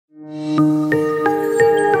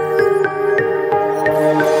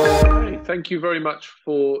thank you very much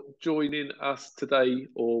for joining us today,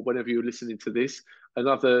 or whenever you're listening to this.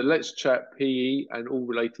 Another Let's Chat PE and all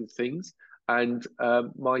related things. And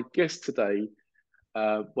my guest today,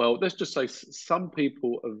 well, let's just say some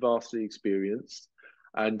people are vastly experienced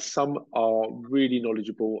and some are really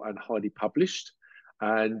knowledgeable and highly published.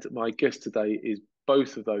 And my guest today is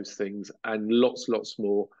both of those things and lots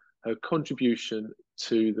more. Her contribution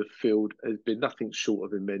to the field has been nothing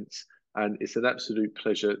short of immense. And it's an absolute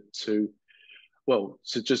pleasure to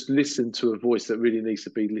just listen to a voice that really needs to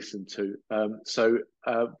be listened to.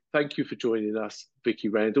 Thank you for joining us, Vicky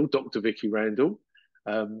Randall, Dr. Vicky Randall.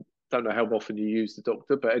 Don't know how often you use the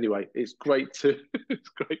doctor, but anyway, it's great to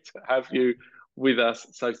have you with us.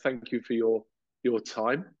 So thank you for your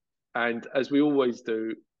time. And as we always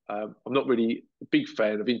do, I'm not really a big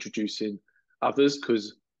fan of introducing others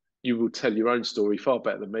because you will tell your own story far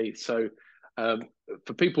better than me. So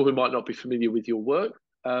for people who might not be familiar with your work,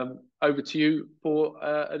 over to you for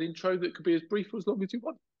an intro that could be as brief or as long as you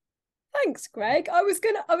want. Thanks, Greg. I was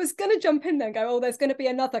gonna jump in there and go, oh, there's gonna be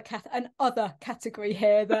another category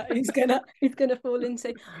here that he's gonna fall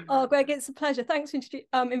into. Oh, Greg, it's a pleasure. Thanks for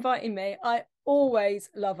inviting me. I always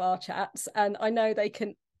love our chats, and I know they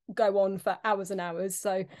can go on for hours and hours.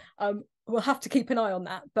 So we'll have to keep an eye on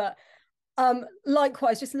that. But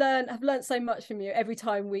likewise, I've learned so much from you every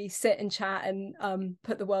time we sit and chat and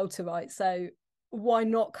put the world to rights. So why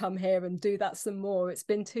not come here and do that some more? It's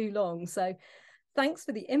been too long. So thanks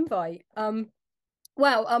for the invite. I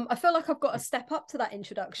feel like I've got to step up to that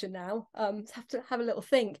introduction now. Have to have a little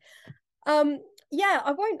think. I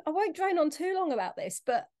won't drone on too long about this,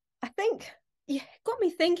 but I think it got me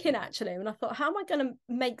thinking actually, and I thought, how am I going to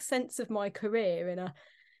make sense of my career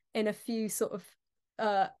in a few sort of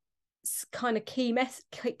kind of key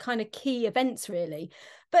events really.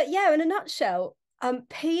 But yeah, in a nutshell,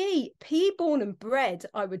 PE born and bred,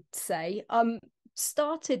 I would say.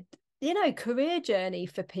 Started career journey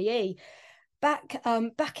for PE back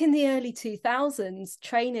in the early 2000s,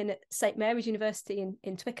 training at St Mary's University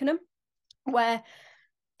in Twickenham, where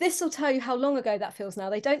this will tell you how long ago that feels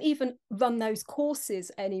now. They don't even run those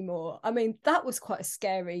courses anymore. I mean, that was quite a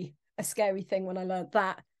scary thing when I learned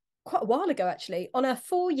that quite a while ago, actually, on a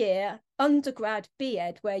 4-year undergrad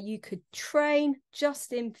B.Ed where you could train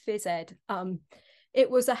just in phys ed. It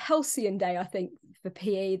was a halcyon day, I think, for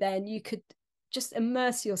PE then. You could just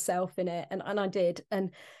immerse yourself in it, and I did.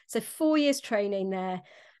 And so 4 years training there,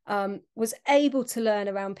 was able to learn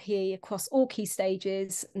around PE across all key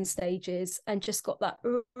stages, and just got that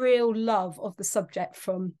real love of the subject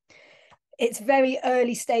from its very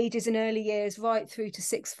early stages and early years right through to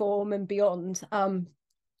sixth form and beyond.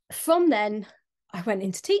 From then, I went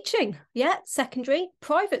into teaching, secondary,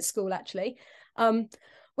 private school actually,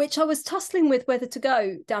 which I was tussling with whether to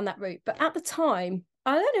go down that route. But at the time,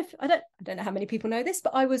 I don't know how many people know this,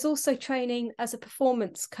 but I was also training as a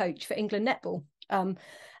performance coach for England netball. And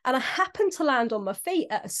I happened to land on my feet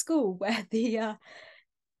at a school where the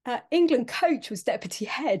England coach was deputy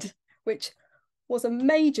head, which was a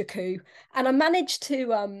major coup. And I managed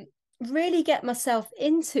to really get myself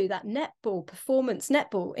into that performance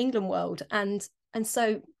netball England world. And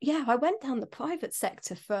so, I went down the private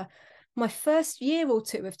sector for my first year or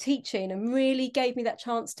two of teaching, and really gave me that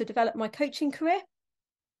chance to develop my coaching career.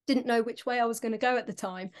 Didn't know which way I was going to go at the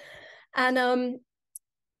time. And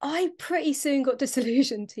I pretty soon got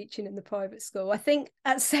disillusioned teaching in the private school. I think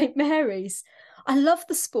at St Mary's, I love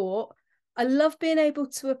the sport. I love being able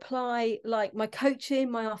to apply like my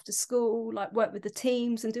coaching, my after school, like work with the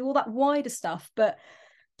teams and do all that wider stuff. But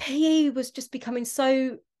PE was just becoming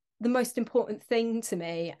so the most important thing to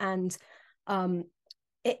me. And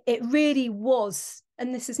it really was,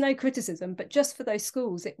 and this is no criticism, but just for those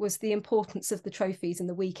schools, it was the importance of the trophies and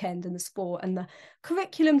the weekend and the sport, and the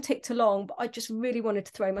curriculum ticked along, but I just really wanted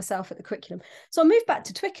to throw myself at the curriculum. So I moved back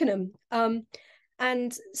to Twickenham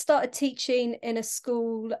and started teaching in a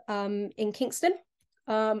school in Kingston.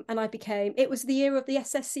 And it was the year of the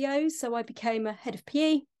SSCOs, so I became a head of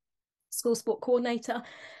PE, school sport coordinator,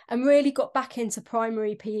 and really got back into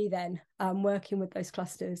primary PE then, working with those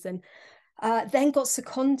clusters. And then got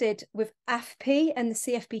seconded with APPG and the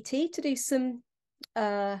CFPT to do some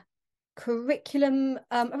curriculum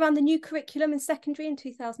around the new curriculum in secondary in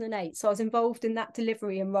 2008. So I was involved in that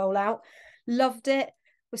delivery and rollout. Loved it.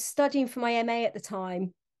 Was studying for my MA at the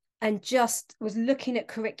time, and just was looking at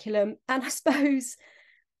curriculum. And I suppose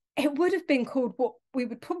it would have been called what we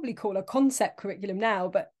would probably call a concept curriculum now,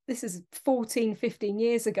 but this is 14, 15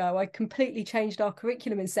 years ago. I completely changed our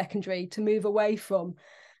curriculum in secondary to move away from.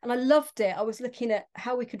 And I loved it. I was looking at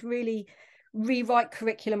how we could really rewrite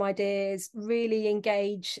curriculum ideas, really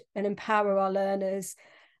engage and empower our learners.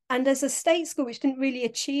 And as a state school, which didn't really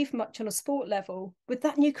achieve much on a sport level, with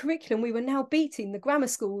that new curriculum, we were now beating the grammar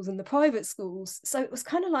schools and the private schools. So it was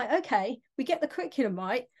kind of like, okay, we get the curriculum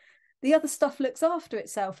right. The other stuff looks after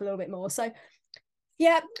itself a little bit more. So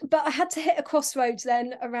yeah, but I had to hit a crossroads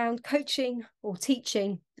then around coaching or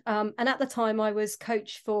teaching. And at the time I was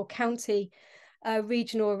coach for county,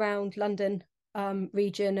 regional around London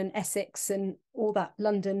region and Essex and all that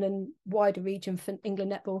London and wider region for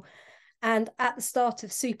England netball. And at the start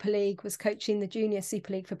of Super League was coaching the junior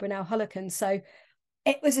Super League for Brunel Hullican. So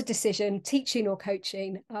it was a decision, teaching or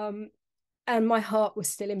coaching. And my heart was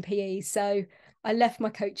still in PE. So I left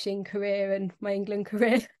my coaching career and my England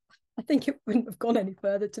career. I think it wouldn't have gone any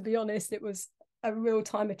further, to be honest. It was a real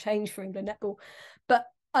time of change for England netball. But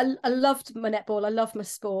I loved my netball. I loved my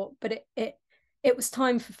sport. But it was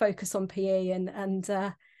time for focus on PE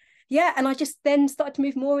yeah, and I just then started to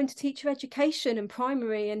move more into teacher education and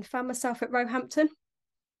primary and found myself at Roehampton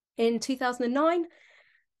in 2009.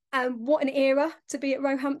 And what an era to be at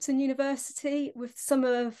Roehampton University with some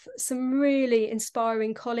really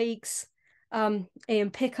inspiring colleagues. Ian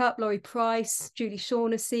Pickup, Laurie Price, Julie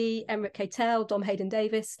Shaughnessy, Emmerich Cattell, Dom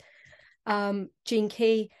Hayden-Davis, Jean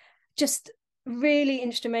Key, just really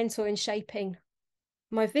instrumental in shaping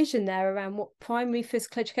my vision there around what primary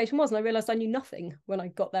physical education was. And I realised I knew nothing when I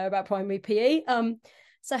got there about primary PE.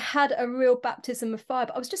 So I had a real baptism of fire,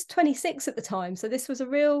 but I was just 26 at the time. So this was a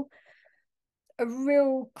real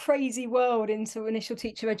crazy world into initial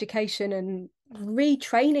teacher education and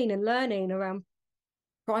retraining and learning around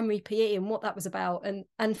primary PE and what that was about.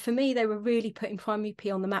 And for me, they were really putting primary PE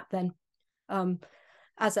on the map then,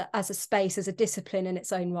 as a space, as a discipline in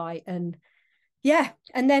its own right. And yeah,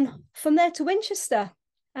 and then from there to Winchester.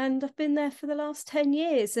 And I've been there for the last 10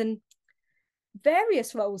 years and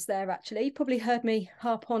various roles there, actually. You probably heard me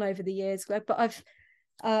harp on over the years, Greg, but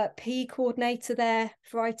I've PE coordinator there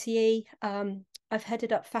for ITE. I've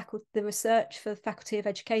headed up the research for the Faculty of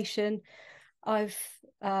Education. I've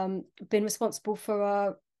been responsible for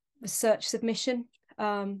our research submission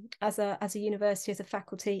as a university, as a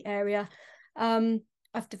faculty area.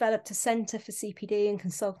 I've developed a centre for CPD and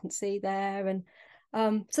consultancy there, and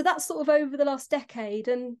so that's sort of over the last decade,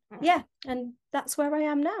 and yeah, and that's where I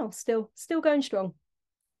am now, still going strong.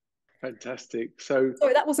 Fantastic. So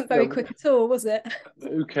sorry, that wasn't very quick at all, was it?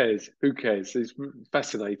 Who cares? It's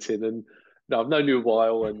fascinating, and no, I've known you a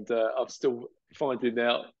while, and I'm still finding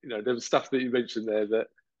out. There was stuff that you mentioned there that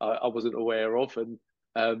I wasn't aware of, and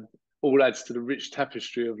all adds to the rich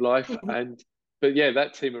tapestry of life. But yeah,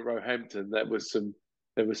 that team at Roehampton, there was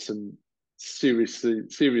some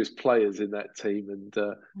serious players in that team, and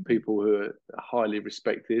people who are highly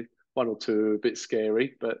respected. One or two are a bit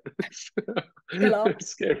scary, but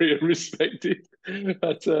scary and respected.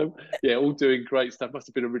 But yeah, all doing great stuff. Must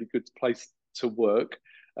have been a really good place to work.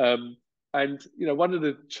 And one of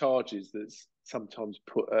the charges that's sometimes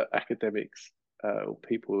put at academics or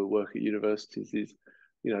people who work at universities is,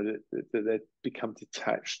 that they become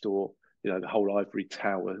detached, or the whole ivory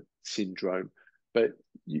tower syndrome. But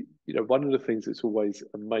one of the things that's always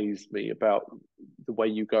amazed me about the way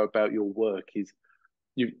you go about your work is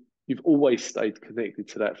you've always stayed connected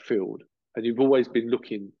to that field, and you've always been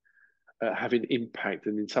looking at having impact,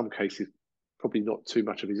 and in some cases, probably not too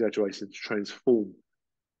much of exaggeration, to transform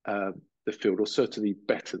the field, or certainly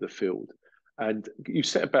better the field. And you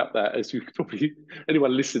set about that, as you probably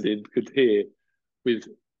anyone listening could hear, with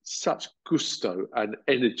such gusto and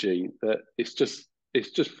energy that it's just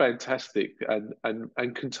fantastic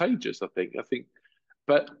and contagious. I think,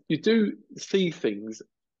 but you do see things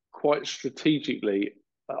quite strategically.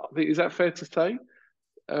 I think, is that fair to say?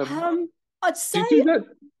 I'd say. Do you do that?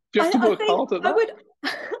 Do you have to work hard at that?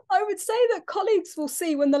 I would say that colleagues will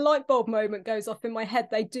see when the light bulb moment goes off in my head,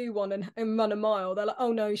 they do want and run a mile. They're like,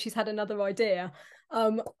 oh no, she's had another idea.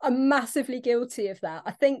 I'm massively guilty of that.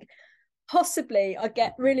 I think possibly I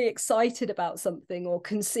get really excited about something, or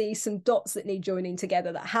can see some dots that need joining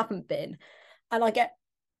together that haven't been. And I get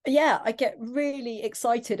really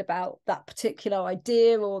excited about that particular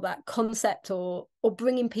idea or that concept, or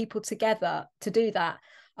bringing people together to do that.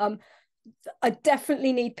 I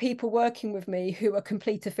definitely need people working with me who are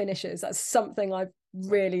completer finishers. That's something I've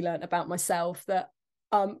really learned about myself. But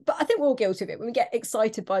I think we're all guilty of it when we get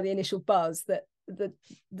excited by the initial buzz. That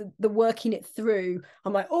the working it through,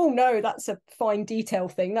 I'm like, oh no, that's a fine detail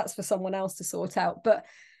thing. That's for someone else to sort out. But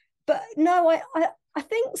no, I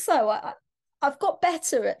think so. I've got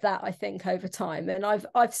better at that, I think, over time, and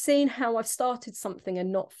I've seen how I've started something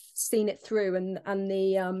and not seen it through, and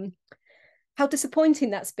the how disappointing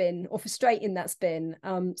that's been, or frustrating that's been.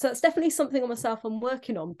 So it's definitely something on myself I'm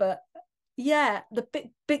working on. But yeah,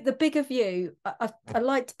 the bigger view. I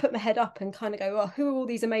like to put my head up and kind of go, oh, who are all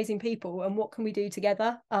these amazing people and what can we do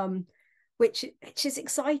together? Which is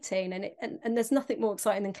exciting, and there's nothing more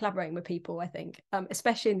exciting than collaborating with people, I think,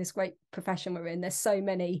 especially in this great profession we're in. There's so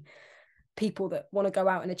many people that want to go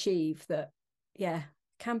out and achieve that, yeah,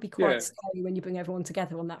 can be quite scary when you bring everyone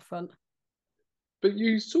together on that front. But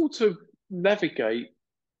you sort of navigate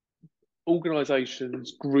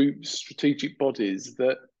organisations, groups, strategic bodies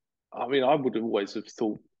that, I mean, I would have always have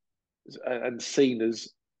thought and seen as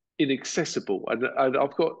inaccessible. And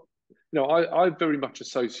I've got, I very much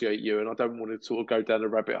associate you, and I don't want to sort of go down a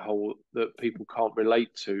rabbit hole that people can't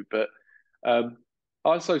relate to, but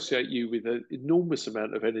I associate you with an enormous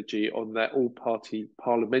amount of energy on that all-party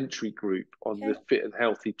parliamentary group on the fit and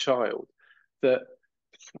healthy child that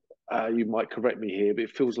you might correct me here, but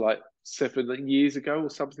it feels like 7 years ago or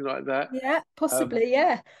something like that. Yeah, possibly.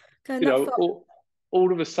 Yeah, going that far.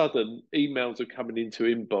 All of a sudden, emails are coming into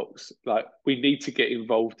inbox like, we need to get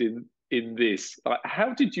involved in this. Like,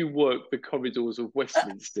 how did you work the corridors of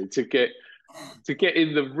Westminster to get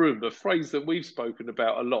in the room? A phrase that we've spoken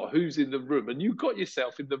about a lot. Who's in the room? And you got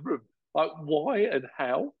yourself in the room. Like, why and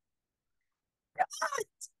how?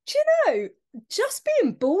 Do you know, just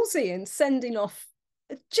being ballsy and sending off,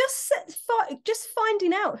 just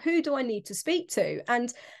finding out who do I need to speak to.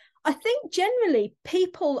 And I think generally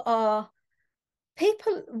people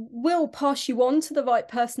will pass you on to the right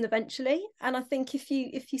person eventually. And I think if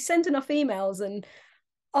you send enough emails and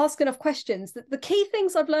ask enough questions, the key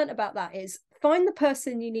things I've learned about that is find the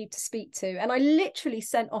person you need to speak to. And I literally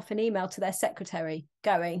sent off an email to their secretary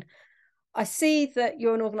going, I see that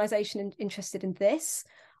you're an organization interested in this.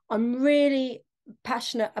 I'm really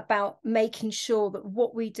passionate about making sure that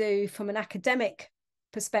what we do from an academic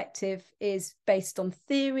perspective is based on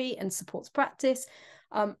theory and supports practice.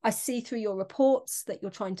 I see through your reports that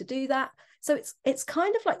you're trying to do that. So it's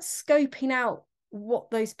kind of like scoping out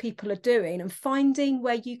what those people are doing and finding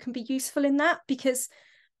where you can be useful in that. Because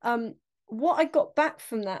what I got back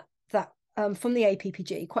from that from the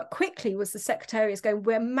APPG quite quickly was the secretary is going,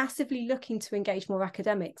 we're massively looking to engage more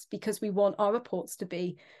academics because we want our reports to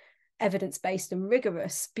be evidence-based and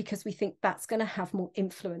rigorous, because we think that's going to have more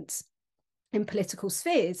influence in political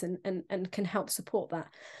spheres and can help support that.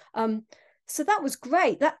 So that was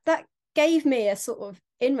great. That gave me a sort of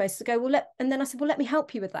inroads to go, and then I said, well, let me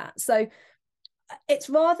help you with that. So it's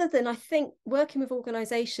rather than, I think, working with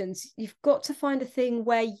organizations, you've got to find a thing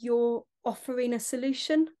where you're offering a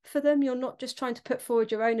solution for them. You're not just trying to put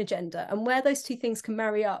forward your own agenda. And where those two things can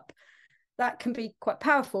marry up, that can be quite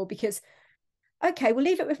powerful, because, okay, well,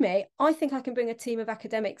 leave it with me. I think I can bring a team of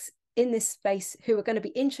academics in this space who are going to be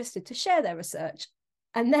interested to share their research.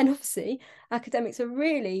 And then obviously academics are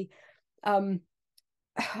really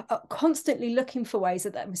constantly looking for ways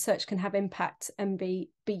that research can have impact and be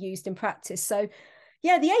used in practice. So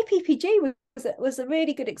yeah, the APPG was a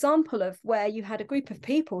really good example of where you had a group of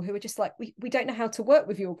people who were just like, we don't know how to work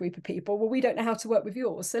with your group of people. Well, we don't know how to work with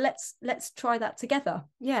yours. So let's try that together.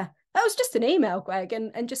 Yeah, that was just an email, Greg,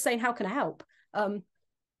 and just saying, how can I help? And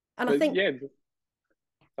I think, yeah.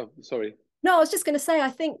 Oh, sorry. No, I was just going to say, I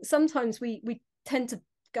think sometimes we tend to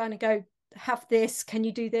kind of go, have this, can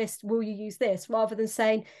you do this, will you use this, rather than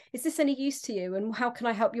saying, is this any use to you and how can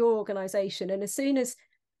I help your organization? And as soon as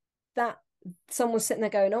that someone's sitting there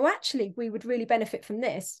going, oh, actually we would really benefit from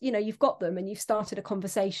this, you've got them and you've started a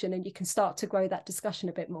conversation and you can start to grow that discussion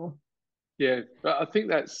a bit more. Yeah, I think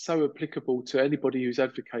that's so applicable to anybody who's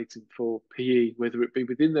advocating for PE, whether it be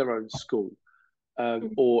within their own school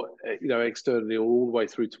or externally, or all the way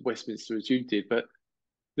through to Westminster as you did. But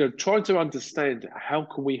trying to understand, how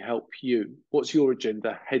can we help you? What's your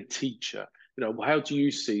agenda, head teacher? How do you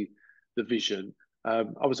see the vision?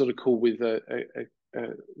 I was on a call with a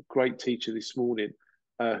great teacher this morning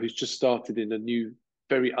who's just started in a new,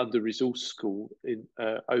 very under-resourced school in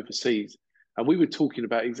overseas, and we were talking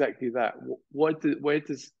about exactly that. Why did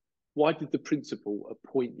the principal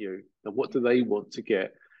appoint you, and what do they want to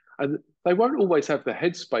get? And they won't always have the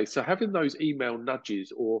headspace. So having those email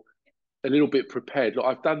nudges or a little bit prepared, like,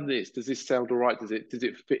 I've done this, does this sound all right? Does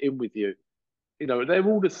it fit in with you? They're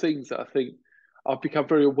all the things that I think I've become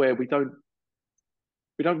very aware we don't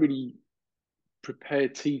really prepare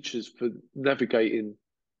teachers for navigating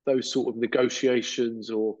those sort of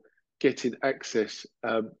negotiations or getting access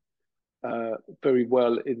very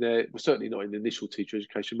well in there. Well, certainly not in initial teacher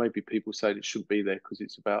education. Maybe people saying it shouldn't be there because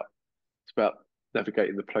it's about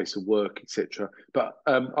navigating the place of work, etc. But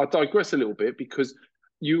I digress a little bit, because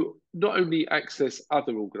you not only access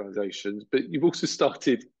other organisations, but you've also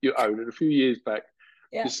started your own. And a few years back,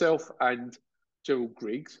 yourself and Gerald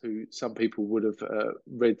Griggs, who some people would have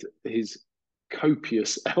read his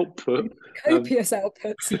copious output. Copious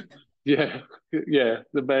outputs. Yeah,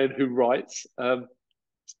 the man who writes.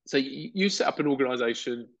 So you set up an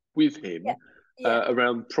organisation with him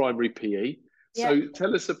around primary PE. So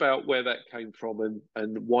tell us about where that came from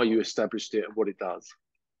and why you established it and what it does.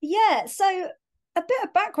 Yeah, so a bit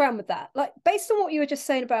of background with that, like based on what you were just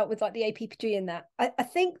saying about with like the APPG and that, I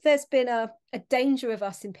think there's been a danger of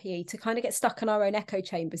us in PE to kind of get stuck in our own echo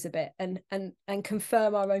chambers a bit and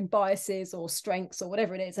confirm our own biases or strengths or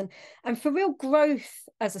whatever it is. And for real growth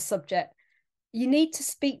as a subject, you need to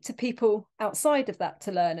speak to people outside of that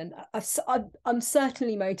to learn. And I'm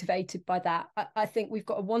certainly motivated by that. I think we've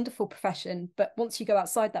got a wonderful profession, but once you go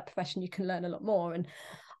outside that profession, you can learn a lot more. And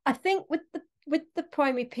I think with the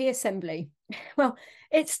primary PE assembly, well,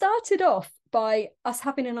 it started off by us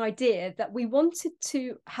having an idea that we wanted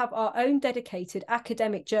to have our own dedicated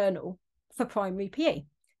academic journal for primary PE.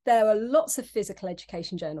 There are lots of physical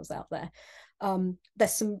education journals out there.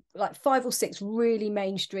 There's some like 5 or 6 really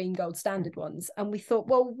mainstream gold standard ones. And we thought,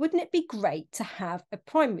 well, wouldn't it be great to have a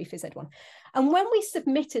primary phys ed one? And when we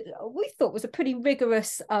submitted, we thought was a pretty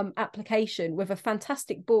rigorous application with a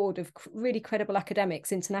fantastic board of really credible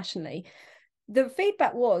academics internationally. The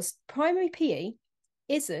feedback was primary PE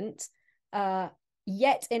isn't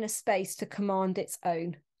yet in a space to command its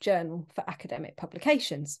own journal for academic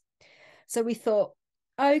publications. So we thought,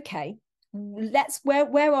 okay,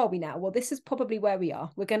 where are we now? Well, this is probably where we are.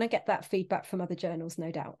 We're going to get that feedback from other journals,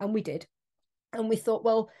 no doubt. And we did. And we thought,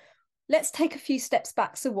 well, let's take a few steps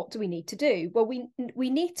back. So what do we need to do? Well, we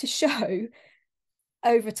need to show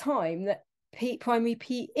over time that primary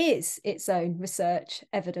PE is its own research,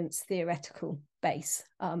 evidence, theoretical base.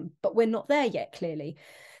 But we're not there yet, clearly.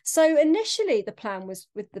 So initially the plan was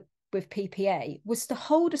with PPA was to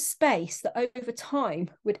hold a space that over time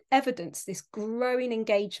would evidence this growing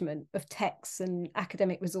engagement of texts and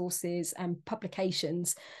academic resources and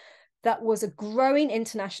publications that was a growing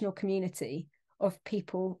international community of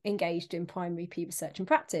people engaged in primary PE research and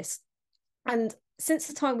practice. And since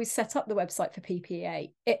the time we set up the website for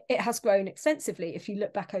PPA, it has grown extensively if you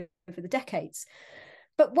look back over the decades.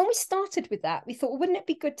 But when we started with that, we thought, well, wouldn't it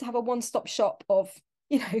be good to have a one-stop shop of,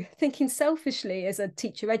 thinking selfishly as a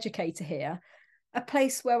teacher educator here, a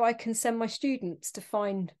place where I can send my students to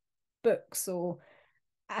find books or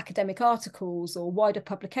academic articles or wider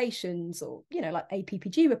publications or, like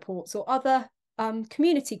APPG reports or other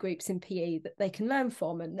community groups in PE that they can learn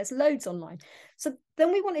from. And there's loads online. So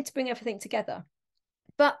then we wanted to bring everything together.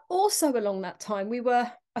 But also along that time, we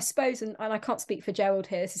were, I suppose, and I can't speak for Gerald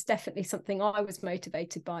here, this is definitely something I was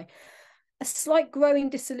motivated by, a slight growing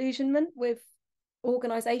disillusionment with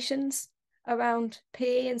organisations around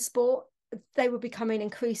PE and sport. They were becoming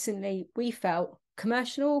increasingly, we felt,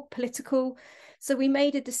 commercial, political. So we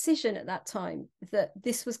made a decision at that time that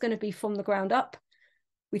this was going to be from the ground up.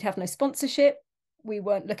 We'd have no sponsorship. We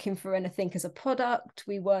weren't looking for anything as a product.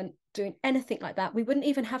 We weren't doing anything like that. We wouldn't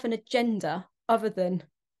even have an agenda other than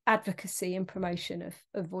advocacy and promotion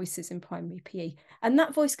of voices in primary PE. And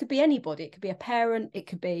that voice could be anybody. It could be a parent, it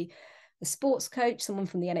could be a sports coach, someone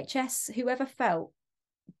from the NHS, whoever felt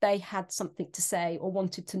they had something to say or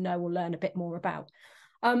wanted to know or learn a bit more about.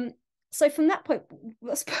 So from that point,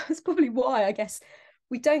 that's probably why, I guess,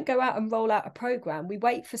 we don't go out and roll out a program. We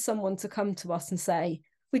wait for someone to come to us and say,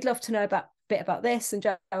 we'd love to know a bit about this. And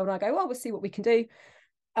Joe and I go, well, we'll see what we can do.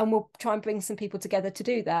 And we'll try and bring some people together to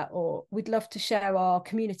do that. Or we'd love to share our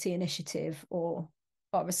community initiative or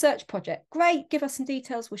our research project. Great, give us some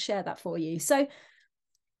details. We'll share that for you. So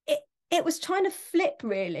it was trying to flip,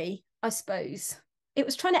 really, I suppose. It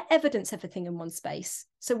was trying to evidence everything in one space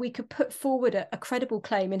so we could put forward a credible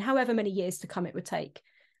claim in however many years to come it would take,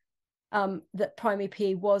 that primary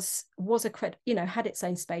PE was had its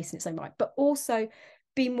own space in its own right, but also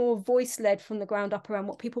be more voice-led from the ground up around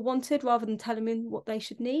what people wanted rather than telling them what they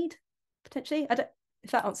should need, potentially. I don't,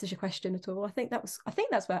 if that answers your question at all. I think that's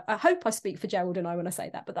where, I hope I speak for Gerald and I when I say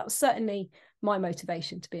that, but that was certainly my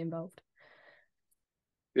motivation to be involved.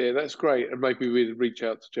 Yeah, that's great. And maybe we'll reach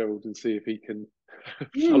out to Gerald and see if he can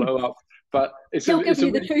follow up. But he'll give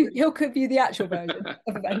you the actual version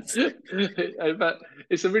of events. But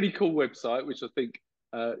it's a really cool website, which I think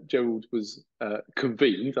Gerald was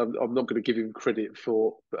convened. I'm not going to give him credit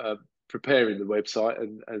for preparing the website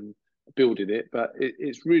and building it, but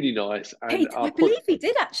it's really nice. And I believe he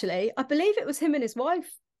did, actually. I believe it was him and his wife.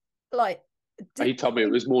 He told me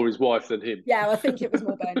it was more his wife than him. Yeah, I think it was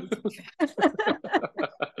more Bernie.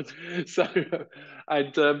 So,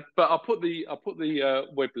 and but I'll put the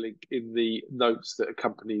web link in the notes that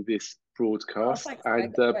accompany this Oh, broadcast, thanks, Greg.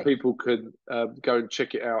 and That's great. people can go and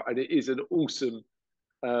check it out. And it is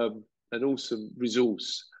um, an awesome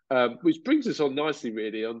resource, which brings us on nicely,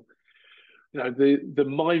 really, on the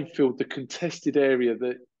minefield, the contested area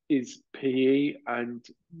that is PE, and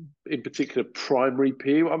in particular primary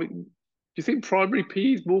PE. I mean, do you think primary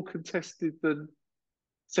PE is more contested than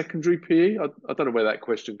secondary PE? I don't know where that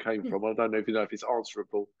question came from. I don't know if it's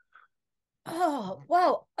answerable. Oh,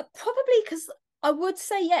 well, probably because I would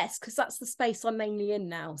say yes, because that's the space I'm mainly in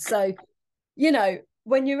now. So,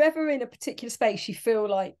 when you're ever in a particular space, you feel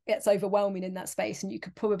like it's overwhelming in that space, and you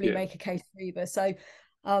could probably Yeah, make a case for either. So,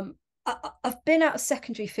 I've been out of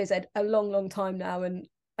secondary phys ed a long, long time now,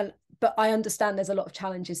 but I understand there's a lot of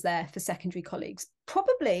challenges there for secondary colleagues.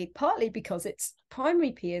 Probably partly because it's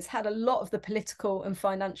primary peers had a lot of the political and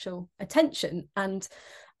financial attention, and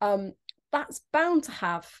that's bound to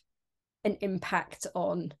have an impact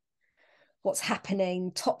on what's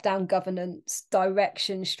happening, top-down governance,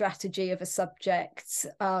 direction, strategy of a subject,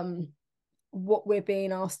 what we're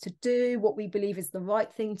being asked to do, what we believe is the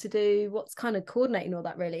right thing to do, what's kind of coordinating all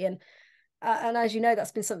that, really. And as you know,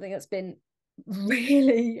 that's been something that's been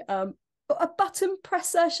really a button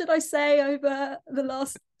presser, should I say, over the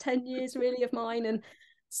last 10 years, really, of mine, and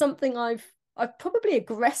something I've probably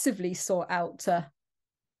aggressively sought out to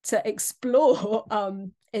explore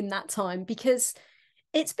in that time, because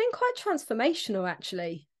it's been quite transformational,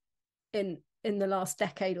 actually, in the last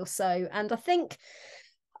decade or so. And I think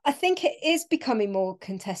it is becoming more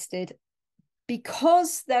contested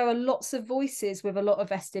because there are lots of voices with a lot of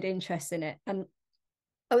vested interest in it. And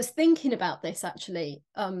I was thinking about this, actually,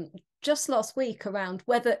 just last week, around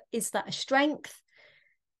whether is that a strength,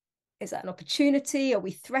 is that an opportunity, are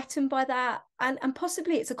we threatened by that, and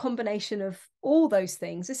possibly it's a combination of all those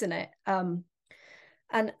things, isn't it? And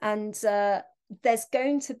there's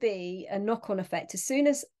going to be a knock-on effect as soon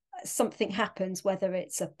as something happens, whether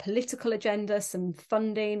it's a political agenda, some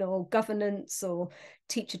funding or governance or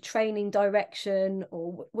teacher training direction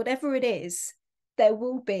or whatever it is, there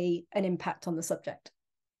will be an impact on the subject,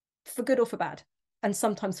 for good or for bad, and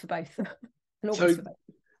sometimes for both, and always so for both.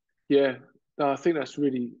 yeah, no, I think that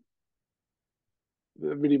really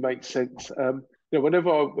makes sense.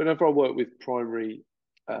 Whenever I work with primary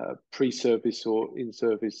pre-service or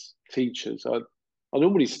in-service teachers, I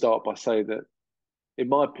normally start by saying that, in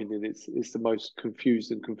my opinion, it's the most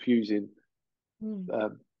confused and confusing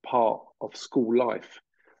part of school life.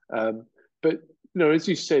 But as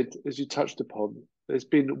you said, as you touched upon, there's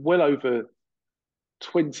been well over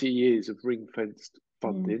 20 years of ring-fenced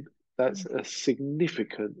funding. That's a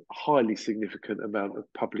significant, highly significant amount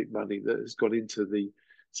of public money that has gone into the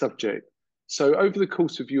subject. So over the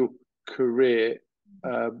course of your career,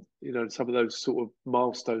 some of those sort of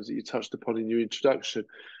milestones that you touched upon in your introduction,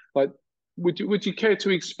 like, would you care to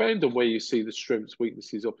expand on where you see the strengths,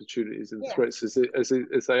 weaknesses, opportunities, and threats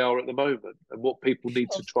as they are at the moment, and what people need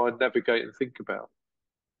to try and navigate and think about?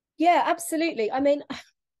 Yeah, absolutely. I mean,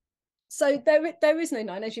 so there is no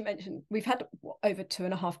nine, as you mentioned. We've had over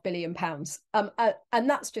 £2.5 billion, and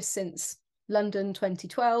that's just since London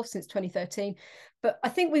 2012, since 2013. But I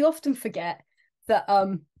think we often forget that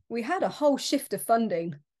we had a whole shift of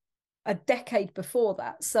funding a decade before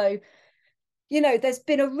that. So there's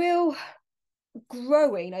been a real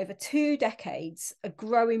growing over 2 decades, a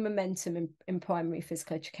growing momentum in primary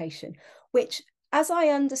physical education, which, as I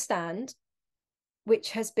understand,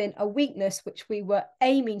 which has been a weakness, which we were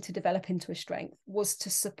aiming to develop into a strength, was to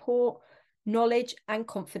support knowledge and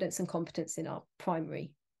confidence and competence in our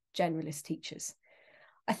primary generalist teachers.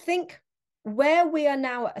 I think where we are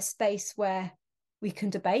now at a space where we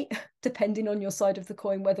can debate, depending on your side of the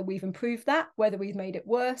coin, whether we've improved that, whether we've made it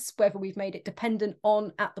worse, whether we've made it dependent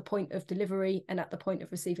on at the point of delivery and at the point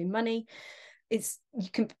of receiving money.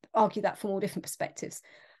 You can argue that from all different perspectives.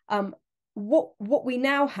 What we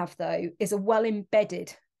now have, though, is a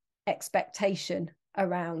well-embedded expectation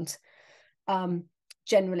around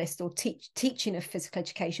generalist or teaching of physical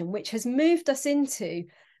education, which has moved us into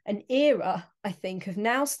an era, I think, of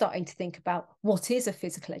now starting to think about what is a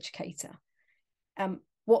physical educator,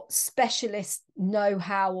 what specialist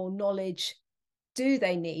know-how or knowledge do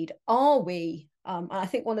they need? Are we? And I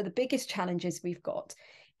think one of the biggest challenges we've got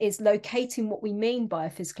is locating what we mean by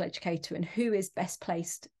a physical educator and who is best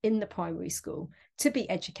placed in the primary school to be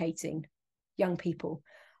educating young people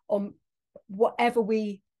on whatever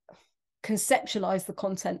we conceptualize the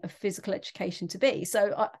content of physical education to be.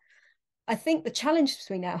 So I think the challenges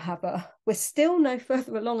we now have we're still no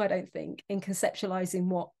further along, I don't think, in conceptualizing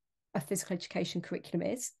what a physical education curriculum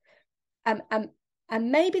is. And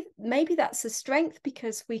And maybe that's a strength,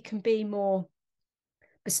 because we can be more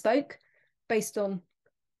bespoke based on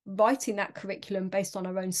writing that curriculum based on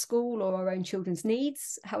our own school or our own children's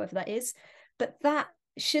needs, however that is. But that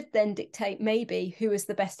should then dictate maybe who is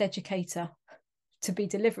the best educator to be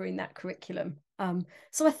delivering that curriculum.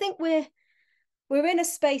 So I think we're in a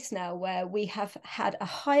space now where we have had a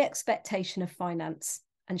high expectation of finance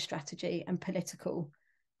and strategy and political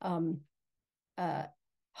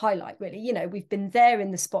highlight, really. You know, we've been there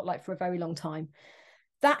in the spotlight for a very long time.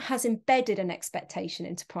 That has embedded an expectation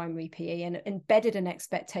into primary PE and embedded an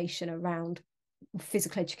expectation around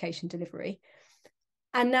physical education delivery.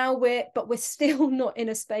 And now we're still not in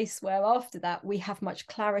a space where after that we have much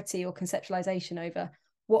clarity or conceptualization over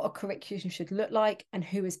what a curriculum should look like and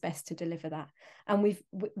who is best to deliver that. And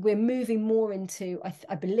we're moving more into,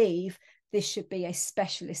 I believe, this should be a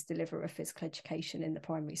specialist deliverer of physical education in the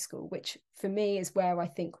primary school, which for me is where I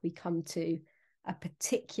think we come to a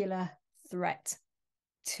particular threat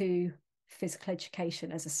to physical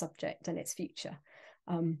education as a subject and its future.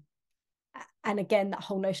 And again, that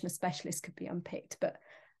whole notion of specialist could be unpicked, but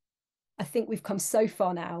I think we've come so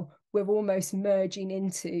far now, we're almost merging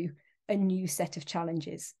into a new set of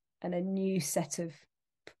challenges and a new set of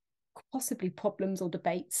possibly problems or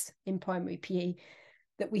debates in primary PE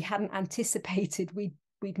that we hadn't anticipated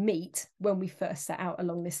we'd meet when we first set out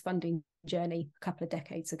along this funding journey a couple of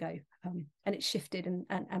decades ago. And it's shifted and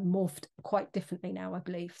morphed quite differently now, I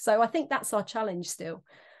believe. So I think that's our challenge still.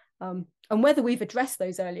 And whether we've addressed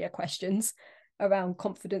those earlier questions around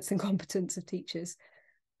confidence and competence of teachers,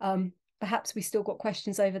 perhaps we still got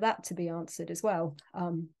questions over that to be answered as well.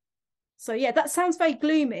 So yeah, that sounds very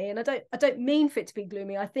gloomy, and I don't mean for it to be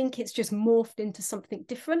gloomy. I think it's just morphed into something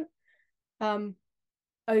different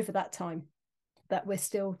over that time that we're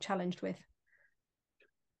still challenged with.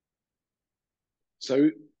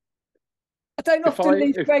 So I don't often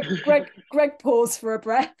leave Greg pause for a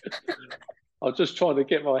breath. I'm just trying to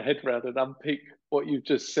get my head around and unpick what you've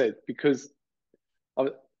just said, because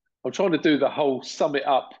I'm trying to do the whole sum it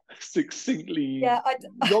up succinctly. Yeah,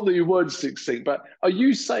 not that you weren't succinct, but are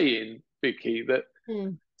you saying, Vicky, that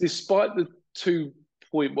despite the 2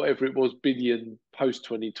 point whatever it was billion post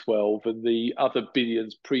 2012 and the other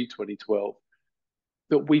billions pre 2012,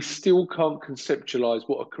 that we still can't conceptualize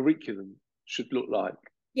what a curriculum should look like?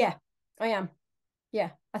 Yeah, I am.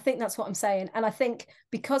 Yeah, I think that's what I'm saying. And I think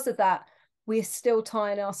because of that, we're still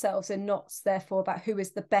tying ourselves in knots, therefore, about who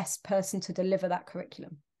is the best person to deliver that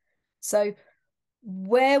curriculum. So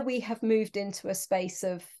where we have moved into a space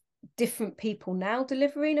of different people now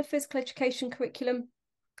delivering a physical education curriculum,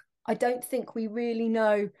 I don't think we really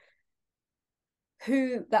know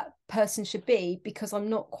who that person should be, because I'm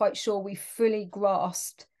not quite sure we fully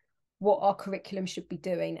grasped what our curriculum should be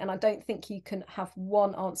doing. And I don't think you can have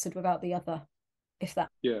one answered without the other, if that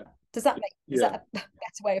does that make is that a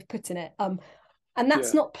better way of putting it? And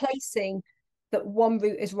that's not placing that one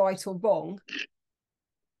route is right or wrong.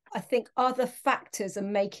 I think other factors are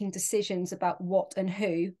making decisions about what and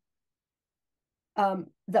who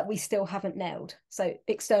that we still haven't nailed. So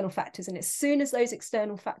external factors, and as soon as those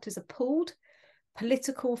external factors are pulled,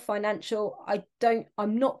 political, financial,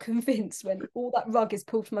 I'm not convinced when all that rug is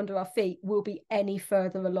pulled from under our feet we'll be any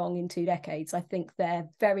further along in 2 decades. I think they're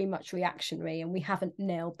very much reactionary, and we haven't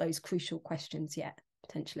nailed those crucial questions yet,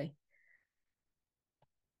 potentially.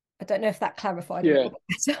 I don't know if that clarified a little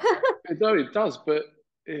bit better. No, it does, but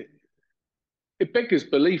it beggars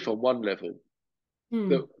belief on one level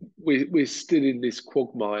that we're still in this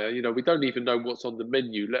quagmire. You know, we don't even know what's on the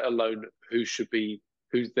menu, let alone who's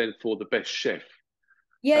then for the best chef.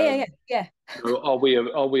 Yeah. Are we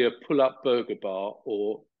a pull-up burger bar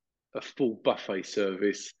or a full buffet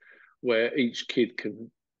service where each kid can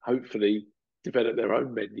hopefully develop their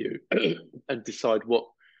own menu and decide what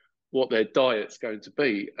their diet's going to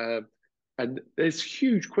be? And there's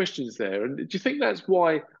huge questions there. And do you think that's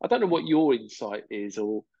why? I don't know what your insight is,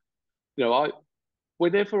 or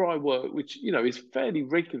whenever I work, which is fairly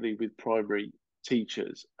regularly with primary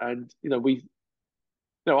teachers, and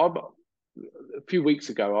I'm a few weeks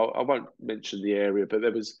ago, I won't mention the area, but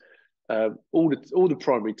there was all the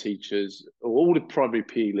primary teachers or all the primary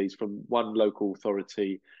PE leads from one local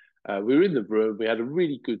authority. We were in the room. We had a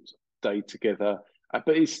really good day together.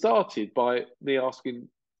 But it started by me asking.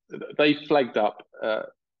 They flagged up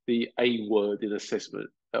the A word in assessment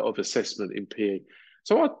in PE.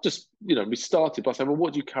 So I just, we started by saying, well,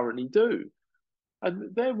 what do you currently do?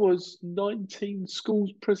 And there was 19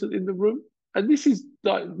 schools present in the room. And this is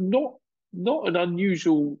like not an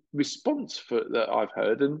unusual response that I've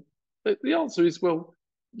heard. And the answer is, well,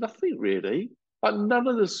 nothing really. Like none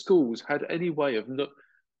of the schools had any way of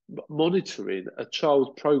monitoring a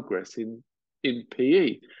child's progress in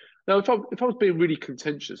PE. Now, if I was being really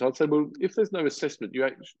contentious, I'd say, well, if there's no assessment, you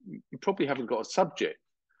probably haven't got a subject,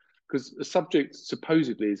 because a subject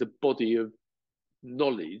supposedly is a body of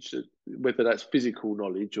knowledge, whether that's physical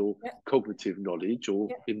knowledge or cognitive knowledge or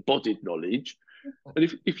embodied knowledge.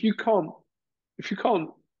 And if you can't,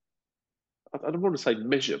 I don't want to say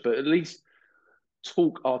measure, but at least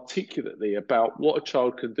talk articulately about what a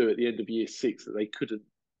child can do at the end of year 6 that they couldn't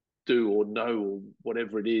do or know or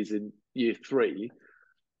whatever it is in year 3,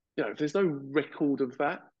 if there's no record of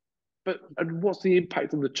that, and what's the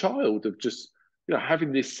impact on the child of just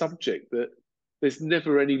having this subject that there's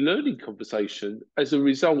never any learning conversation as a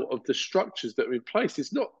result of the structures that are in place?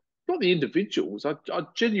 It's not the individuals. I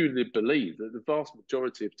genuinely believe that the vast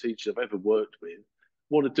majority of teachers I've ever worked with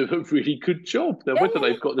want to do a really good job. Now, whether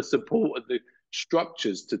they've got the support and the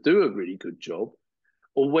structures to do a really good job,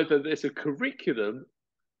 or whether there's a curriculum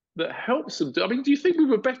that helps them do. I mean, do you think we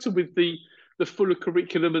were better with the fuller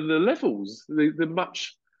curriculum and the levels, the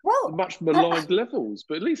much maligned levels?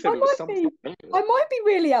 But at least there was something. I might be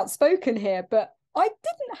really outspoken here, but I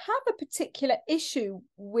didn't have a particular issue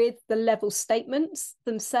with the level statements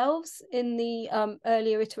themselves in the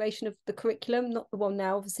earlier iteration of the curriculum, not the one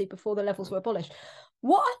now, obviously, before the levels were abolished.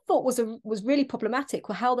 What I thought was really problematic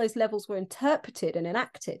were how those levels were interpreted and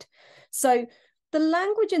enacted. So the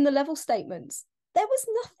language in the level statements, there was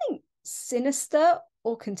nothing sinister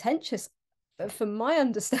or contentious from my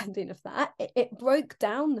understanding of that. It broke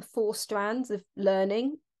down the 4 strands of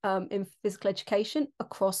learning in physical education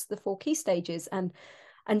across the 4 key stages, and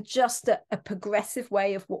just a progressive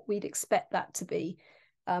way of what we'd expect that to be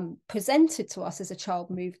presented to us as a child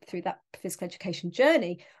moved through that physical education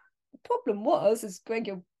journey. The problem was, as Greg,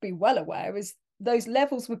 you'll be well aware, is those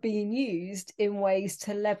levels were being used in ways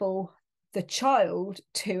to level the child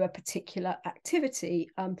to a particular activity.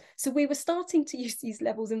 So we were starting to use these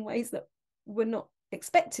levels in ways that were not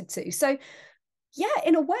expected to. So yeah,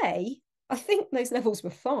 in a way, I think those levels were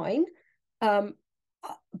fine.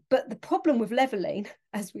 But the problem with leveling,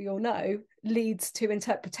 as we all know, leads to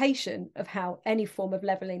interpretation of how any form of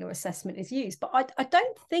leveling or assessment is used. But I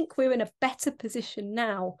don't think we're in a better position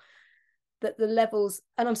now that the levels,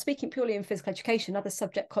 and I'm speaking purely in physical education, other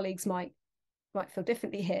subject colleagues might feel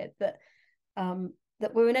differently here, that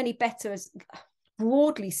we're in any better, as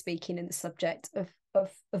broadly speaking, in the subject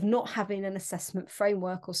of not having an assessment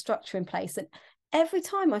framework or structure in place. And every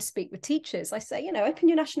time I speak with teachers, I say, open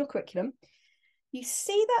your national curriculum. You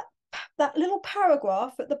see that little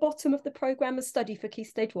paragraph at the bottom of the programme of study for Key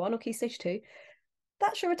Stage 1 or Key Stage 2,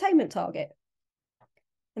 that's your attainment target.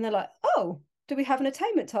 And they're like, oh, do we have an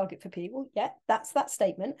attainment target for people? Yeah, that's that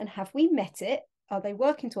statement. And have we met it? Are they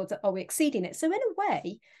working towards it? Are we exceeding it? So in a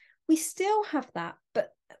way, we still have that,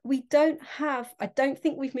 but we don't have, I don't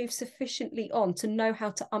think we've moved sufficiently on to know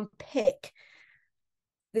how to unpick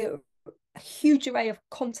the huge array of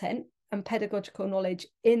content and pedagogical knowledge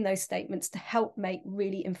in those statements to help make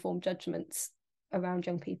really informed judgments around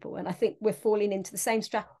young people. And I think we're falling into the same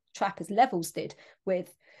trap as levels did,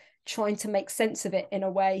 with trying to make sense of it in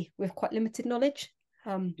a way with quite limited knowledge.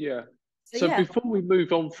 So before we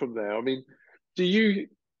move on from there, I mean, the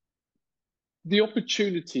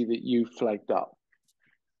opportunity that you flagged up,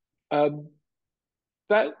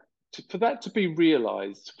 for that to be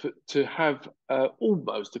realised, to have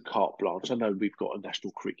almost a carte blanche. I know we've got a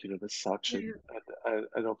national curriculum as such, and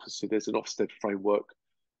obviously there's an Ofsted framework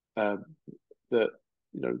that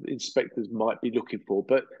inspectors might be looking for,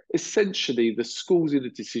 but essentially the schools in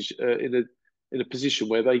a position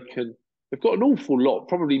where they've got an awful lot,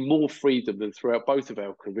 probably more freedom than throughout both of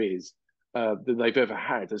our careers than they've ever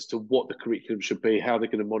had as to what the curriculum should be, how they're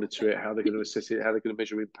going to monitor it, how they're going to assess it, how they're going to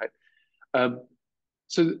measure impact.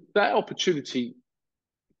 So that opportunity,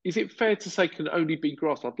 is it fair to say, can only be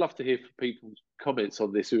grasped? I'd love to hear from people's comments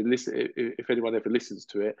on this, who listen, if anyone ever listens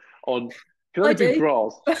to it, on can only be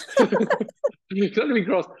grasped. Can only be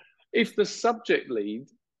grasped if the subject lead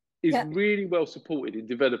is really well supported in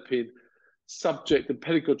developing subject and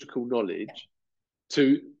pedagogical knowledge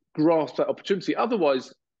to grasp that opportunity.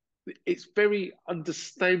 Otherwise, it's very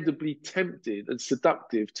understandably tempting and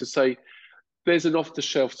seductive to say there's an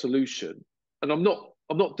off-the-shelf solution. And I'm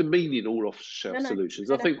not demeaning all off-the-shelf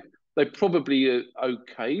solutions. I think they probably are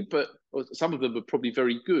okay, but some of them are probably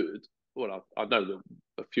very good. Well, I know that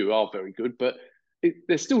a few are very good, but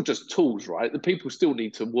they're still just tools, right? The people still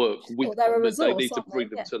need to work with them. They need to bring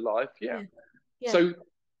them to life.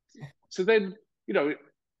 So then,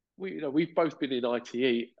 we've both been in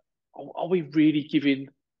ITE. Are we really giving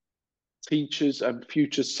teachers and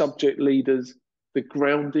future subject leaders the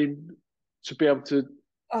grounding to be able to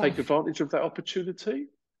take advantage of that opportunity?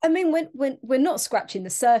 I mean, we're not scratching the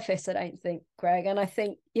surface, I don't think, Greg. And I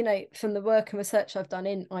think, you know, from the work and research I've done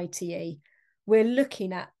in ITE, we're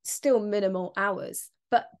looking at still minimal hours.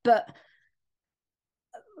 But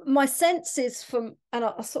my sense is from, and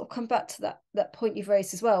I'll sort of come back to that point you've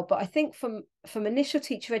raised as well, but I think from initial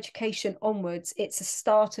teacher education onwards, it's a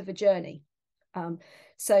start of a journey.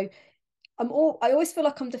 So I always feel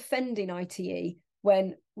like I'm defending ITE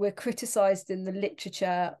when we're criticised in the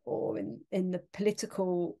literature or in the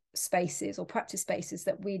political spaces or practice spaces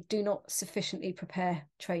that we do not sufficiently prepare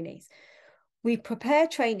trainees. We prepare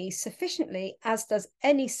trainees sufficiently, as does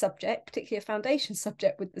any subject, particularly a foundation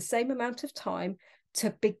subject, with the same amount of time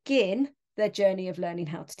to begin their journey of learning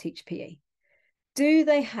how to teach PE. Do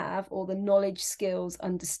they have all the knowledge, skills,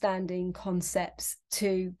 understanding, concepts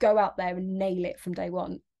to go out there and nail it from day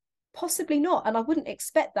one? Possibly not. And I wouldn't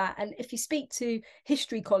expect that. And if you speak to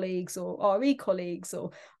history colleagues or RE colleagues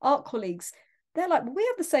or art colleagues, they're like, we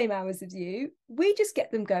have the same hours as you. We just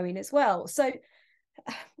get them going as well. So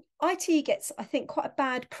IT gets, I think, quite a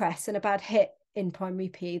bad press and a bad hit in primary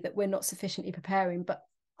PE that we're not sufficiently preparing. But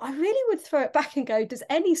I really would throw it back and go, does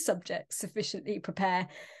any subject sufficiently prepare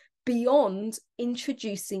beyond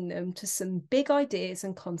introducing them to some big ideas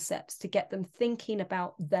and concepts to get them thinking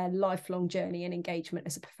about their lifelong journey and engagement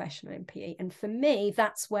as a professional in PE? And for me,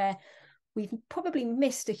 that's where we've probably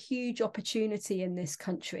missed a huge opportunity in this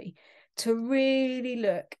country to really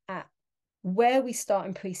look at where we start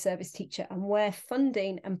in pre-service teacher and where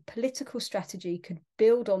funding and political strategy could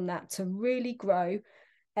build on that to really grow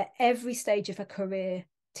at every stage of a career,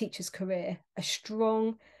 teacher's career, a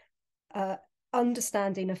strong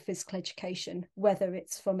understanding of physical education, whether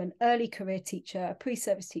it's from an early career teacher, a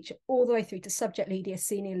pre-service teacher, all the way through to subject leader,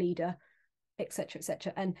 senior leader, etc.,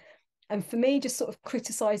 etc. And for me, just sort of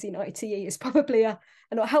criticizing ITE is probably a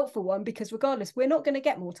not helpful one, because regardless, we're not going to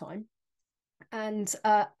get more time. And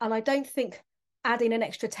I don't think adding an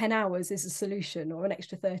extra 10 hours is a solution, or an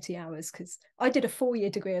extra 30 hours, because I did a 4-year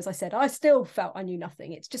degree, as I said. I still felt I knew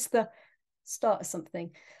nothing. It's just the start of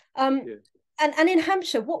something. And in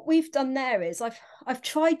Hampshire, what we've done there is I've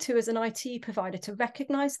tried to, as an IT provider, to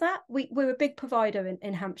recognise that. We're a big provider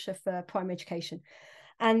in Hampshire for primary education.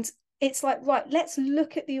 And it's like, right, let's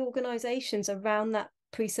look at the organisations around that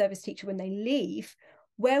pre-service teacher when they leave.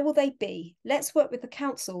 Where will they be? Let's work with the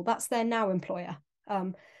council. That's their now employer.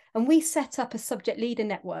 And we set up a subject leader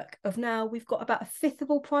network of, now we've got about 1/5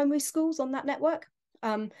 of all primary schools on that network.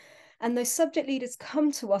 And those subject leaders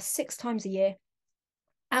come to us 6 times a year.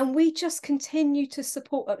 And we just continue to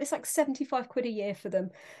support them. It's like 75 quid a year for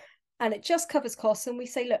them. And it just covers costs. And we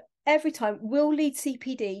say, look, every time we'll lead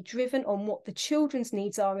CPD driven on what the children's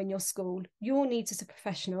needs are in your school, your needs as a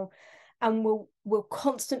professional. And we'll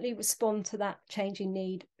constantly respond to that changing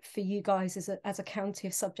need for you guys as a county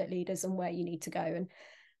of subject leaders and where you need to go.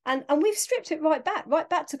 And we've stripped it right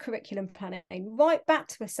back to curriculum planning, right back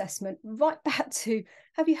to assessment, right back to,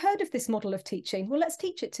 have you heard of this model of teaching? Well, let's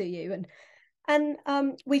teach it to you.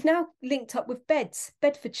 And we've now linked up with Beds,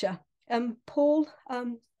 Bedfordshire, Paul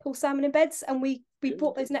Salmon in Beds, and we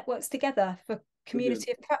brought those networks together for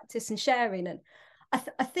community of practice and sharing. And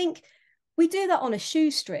I think we do that on a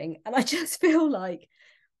shoestring, and I just feel like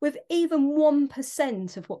with even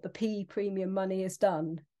 1% of what the PE premium money has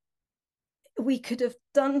done, we could have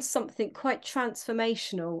done something quite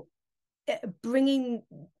transformational, bringing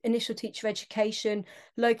initial teacher education,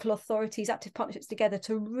 local authorities, active partnerships together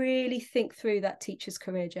to really think through that teacher's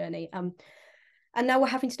career journey. And now we're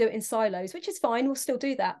having to do it in silos, which is fine. We'll still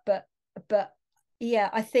do that, but yeah,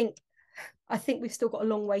 I think we've still got a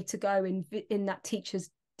long way to go in that teacher's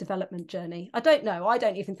development journey. I don't know. I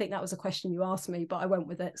don't even think that was a question you asked me, but I went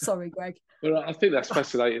with it. Sorry, Greg. Well, I think that's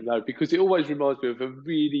fascinating though, because it always reminds me of a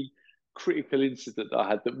really critical incident that I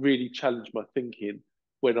had that really challenged my thinking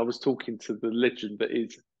when I was talking to the legend that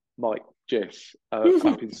is Mike Jess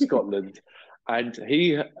up in Scotland. And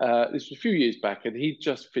he, this was a few years back, and he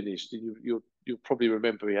just finished, and you'll probably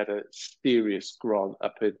remember he had a serious grant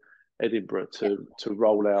up in Edinburgh to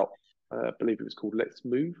roll out, I believe it was called Let's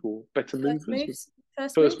Move or Better Movers.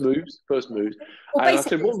 First moves. Or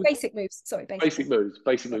basic moves. Sorry, basic moves.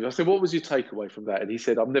 I said, what was your takeaway from that? And he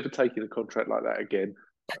said, I'm never taking a contract like that again.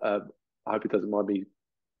 I hope he doesn't mind me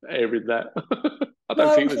airing that. I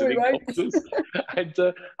don't think it was an incompetence.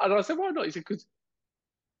 And I said, why not? He said,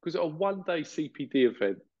 because a one-day CPD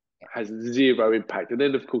event has zero impact. And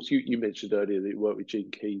then, of course, you mentioned earlier that you worked with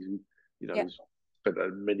Gene Keys, who spent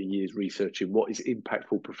many years researching what is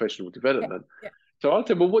impactful professional development. So I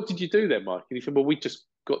said, well, what did you do then, Mike? And he said, well, we just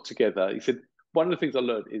got together. He said, one of the things I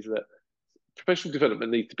learned is that professional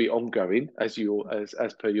development needs to be ongoing as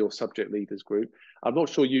per your subject leaders group. I'm not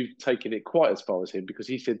sure you've taken it quite as far as him, because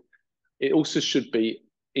he said it also should be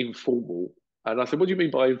informal. And I said, what do you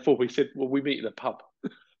mean by informal? He said, well, we meet in a pub.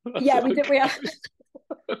 Yeah, said, we did. We are.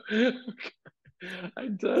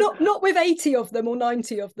 And, not with 80 of them or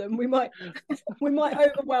 90 of them. We might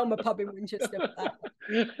overwhelm a pub in Winchester with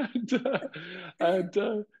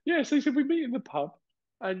that. Yeah, so he said we meet in the pub,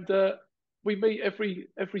 and we meet every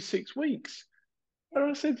 6 weeks. And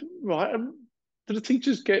I said, right, do the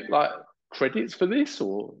teachers get like credits for this,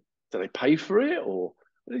 or do they pay for it? Or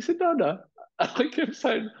and he said, no, no. And I kept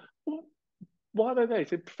saying, well, why are they there? He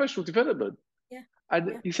said, professional development. Yeah. And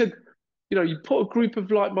Yeah. he said, you put a group of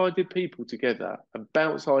like-minded people together and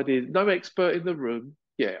bounce ideas. No expert in the room.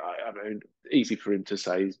 Yeah, I mean, easy for him to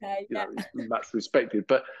say. He's, Yeah. he's much respected,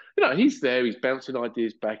 but he's there. He's bouncing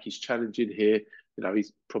ideas back. He's challenging here.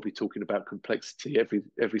 He's probably talking about complexity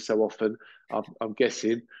every so often. I'm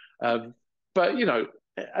guessing, but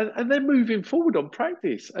and then moving forward on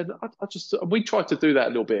practice. And we tried to do that a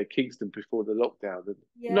little bit at Kingston before the lockdown, and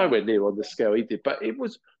nowhere near on the scale he did. But it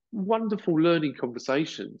was wonderful learning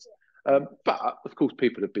conversations. But of course,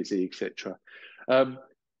 people are busy, etc.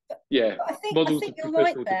 Yeah, I models think of you're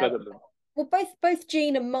right professional there. development. Well, both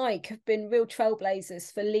Jean and Mike have been real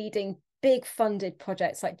trailblazers for leading big funded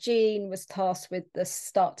projects. Like Jean was tasked with the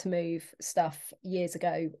Start to Move stuff years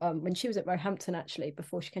ago, when she was at Roehampton, actually,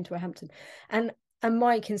 before she came to Roehampton, and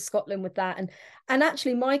Mike in Scotland with that. And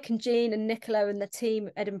actually Mike and Jean and Nicola and the team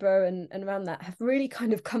at Edinburgh and around that have really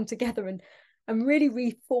kind of come together and really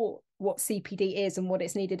rethought what CPD is and what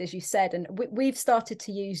it's needed, as you said. And we've started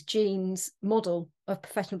to use Jean's model of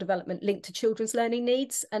professional development linked to children's learning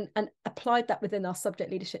needs and applied that within our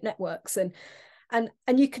subject leadership networks. And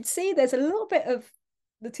you can see there's a little bit of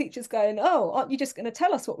the teachers going, oh, aren't you just going to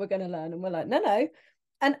tell us what we're going to learn? And we're like, no.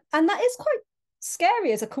 And that is quite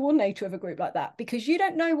scary as a coordinator of a group like that, because you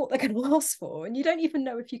don't know what they're going to ask for, and you don't even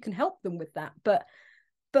know if you can help them with that. But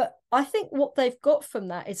I think what they've got from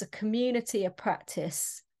that is a community of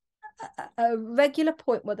practice, a regular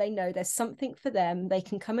point where they know there's something for them. They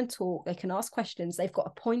can come and talk, they can ask questions. They've got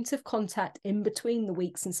a point of contact in between the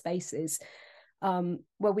weeks and spaces,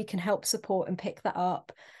 where we can help support and pick that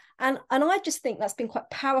up. And I just think that's been quite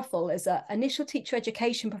powerful as an initial teacher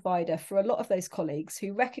education provider for a lot of those colleagues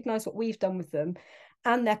who recognise what we've done with them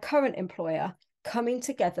and their current employer, coming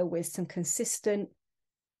together with some consistent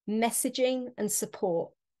messaging and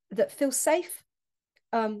support that feels safe,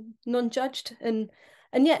 non-judged, and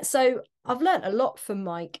yet. So I've learned a lot from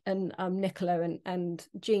Mike and Nicola and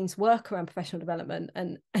Jean's work around professional development,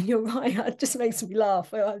 and you're right, it just makes me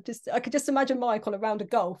laugh. I could just imagine Mike on a round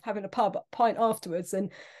of golf having a pint afterwards,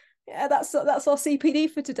 and yeah, that's our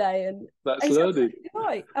CPD for today. And that's learning.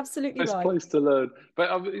 Absolutely Best right. place to learn. But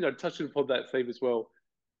touching upon that theme as well,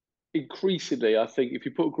 increasingly, I think if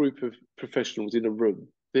you put a group of professionals in a room,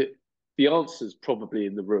 the answer's probably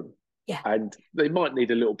in the room. Yeah. And they might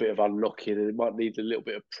need a little bit of unlocking, and it might need a little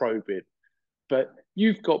bit of probing. But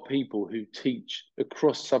you've got people who teach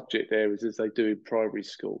across subject areas as they do in primary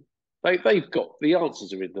school. They've got the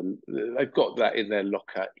answers they've got that in their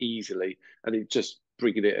locker easily, and it's just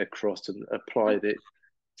bringing it across and applying it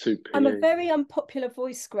to PE. I'm a very unpopular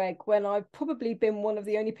voice, Greg, when I've probably been one of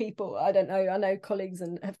the only people, I don't know, I know colleagues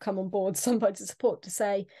and have come on board somebody to support to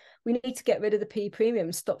say we need to get rid of the PE premium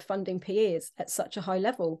and stop funding PE at such a high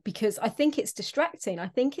level, because I think it's distracting. I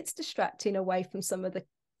think it's distracting away from some of the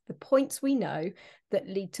points we know that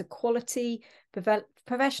lead to quality,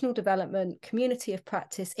 professional development, community of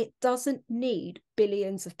practice. It doesn't need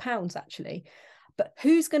billions of pounds, actually. But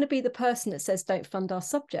who's going to be the person that says don't fund our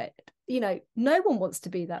subject? No one wants to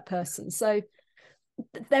be that person. So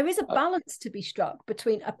there is a balance to be struck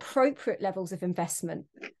between appropriate levels of investment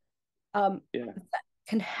that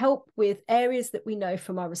can help with areas that we know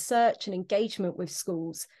from our research and engagement with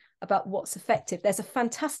schools about what's effective. There's a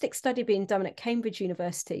fantastic study being done at Cambridge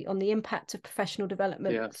University on the impact of professional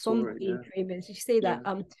development from PE premiums. Did you see that?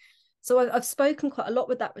 So I've spoken quite a lot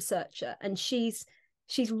with that researcher, and she's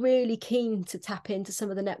really keen to tap into some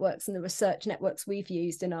of the networks and the research networks we've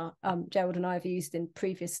used in our Gerald and I have used in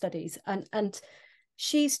previous studies, and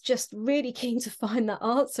she's just really keen to find that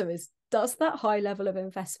answer is, does that high level of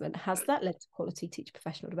investment, has that led to quality teacher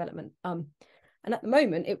professional development? And at the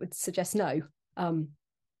moment it would suggest no.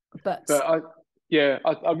 But I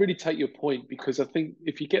really take your point, because I think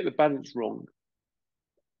if you get the balance wrong,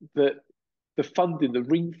 that the funding, the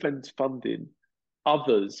ring-fence funding,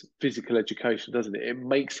 others physical education, doesn't it? It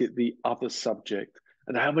makes it the other subject.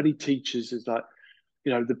 And how many teachers is like,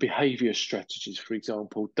 the behaviour strategies, for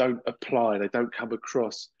example, don't apply, they don't come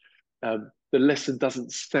across. the lesson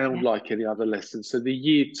doesn't sound like any other lesson. So the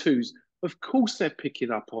year twos, of course, they're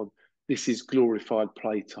picking up on this is glorified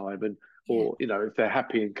playtime, and or if they're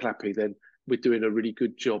happy and clappy, then we're doing a really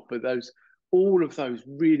good job. But all of those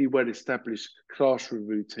really well established classroom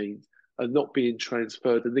routines are not being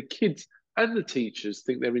transferred, and the kids and the teachers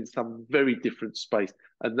think they're in some very different space,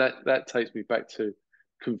 and that takes me back to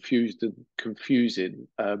confused and confusing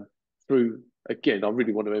through. Again, I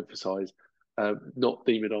really want to emphasize not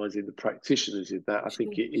demonizing the practitioners in that. I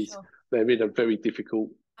think it is they're in a very difficult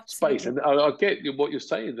space, and I get what you're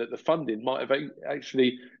saying, that the funding might have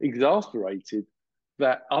actually exasperated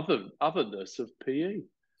that otherness of PE.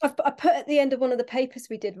 I put at the end of one of the papers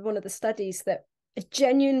we did, one of the studies, that I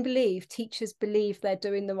genuinely believe teachers believe they're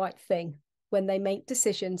doing the right thing when they make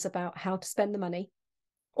decisions about how to spend the money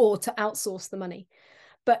or to outsource the money.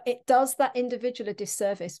 But it does that individual a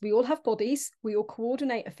disservice. We all have bodies. We all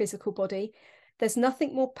coordinate a physical body. There's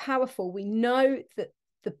nothing more powerful. We know that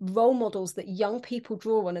the role models that young people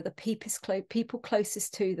draw on are the people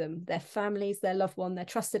closest to them, their families, their loved one, their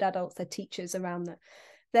trusted adults, their teachers around them.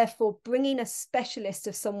 Therefore, bringing a specialist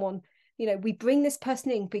of someone, we bring this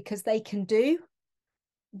person in because they can do.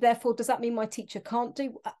 Therefore, does that mean my teacher can't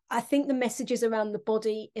do? I think the message is around the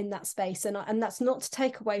body in that space. And that's not to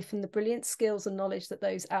take away from the brilliant skills and knowledge that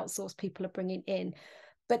those outsourced people are bringing in.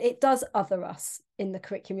 But it does other us in the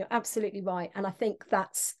curriculum. You're absolutely right. And I think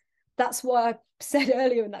that's why I said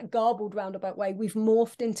earlier, in that garbled roundabout way, we've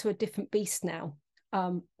morphed into a different beast now,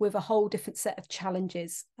 with a whole different set of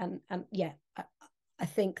challenges. And I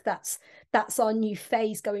think that's our new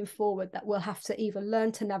phase going forward, that we'll have to either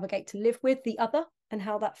learn to navigate to live with the other and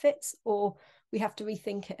how that fits, or we have to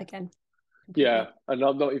rethink it again. Completely. Yeah, and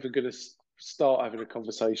I'm not even going to start having a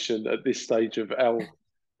conversation at this stage of our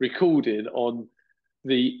recording on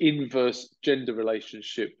the inverse gender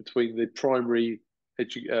relationship between the primary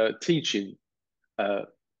teaching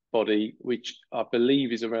body, which I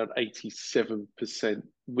believe is around 87%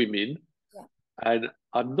 women. Yeah. And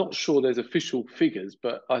I'm not sure there's official figures,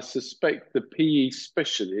 but I suspect the PE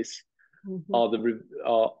specialists are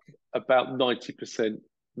about 90%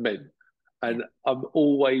 men. And I'm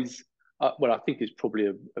always, I think it's probably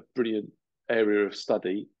a brilliant area of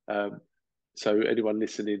study. So anyone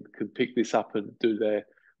listening can pick this up and do their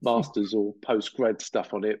masters or post-grad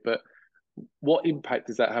stuff on it. But what impact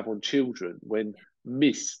does that have on children when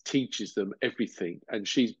Miss teaches them everything, and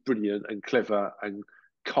she's brilliant and clever and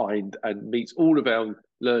kind and meets all of our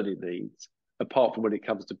learning needs, apart from when it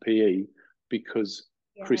comes to PE, because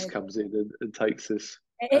Chris comes in and takes us.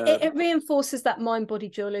 It reinforces that mind-body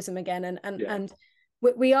dualism again, and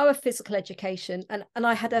we are a physical education, and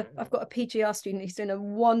I've got a PGR student who's doing a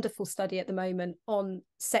wonderful study at the moment on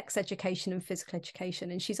sex education and physical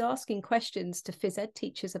education, and she's asking questions to phys ed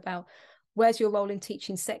teachers about, where's your role in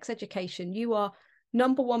teaching sex education? You are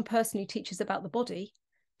number one person who teaches about the body.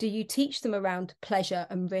 Do you teach them around pleasure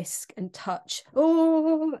and risk and touch?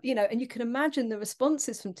 And you can imagine the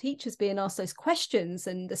responses from teachers being asked those questions,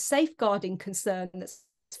 and the safeguarding concern that's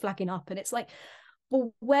flagging up. And it's like,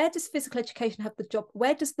 well, where does physical education have the job?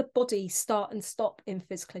 Where does the body start and stop in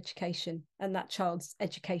physical education and that child's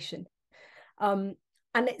education?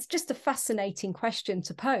 And it's just a fascinating question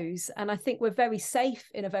to pose. And I think we're very safe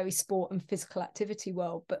in a very sport and physical activity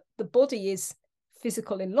world, but the body is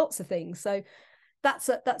physical in lots of things. So that's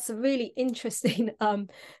a really interesting,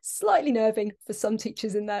 slightly nerving for some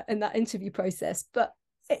teachers in that interview process, but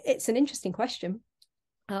it's an interesting question.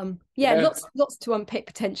 Lots to unpick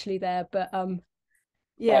potentially there, but that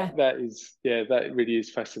really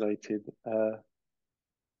is fascinating.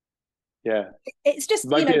 It's just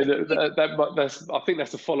maybe that's I think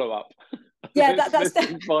that's a follow up. Yeah, let's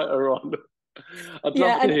invite her on. I'd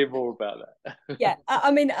love to hear more about that. Yeah,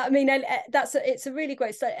 I mean, it's a really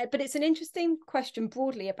great study, but it's an interesting question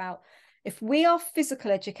broadly about, if we are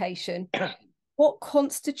physical education, what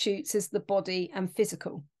constitutes as the body and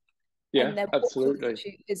physical? Yeah, and then absolutely. What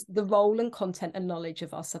is the role and content and knowledge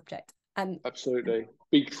of our subject? And absolutely,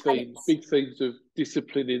 big themes of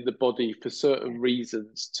disciplining the body for certain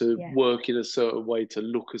reasons, to work in a certain way, to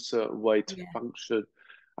look a certain way, to function.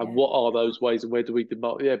 And what are those ways, and where do we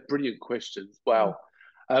demand? Yeah, brilliant questions. Wow.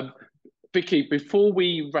 Vicky, before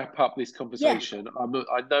we wrap up this conversation,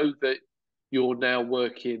 I know that you're now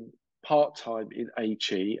working part-time in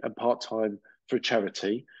HE and part-time for a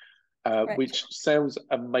charity, which sounds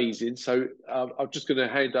amazing. So I'm just going to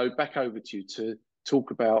hand back over to you to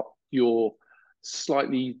talk about your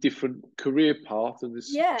slightly different career path and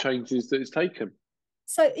the changes that it's taken.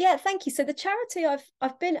 So thank you. So the charity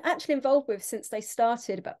I've been actually involved with since they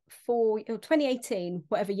started about 2018,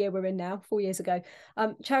 whatever year we're in now, 4 years ago.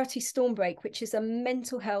 Charity Stormbreak, which is a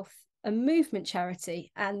mental health a movement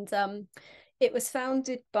charity, and it was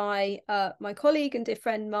founded by my colleague and dear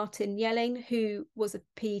friend Martin Yelling, who was a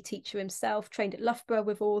PE teacher himself, trained at Loughborough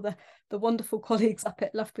with all the wonderful colleagues up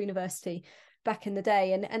at Loughborough University back in the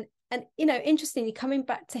day. And you know, interestingly, coming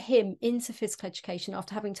back to him into physical education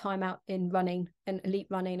after having time out in running and elite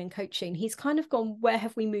running and coaching, he's kind of gone, where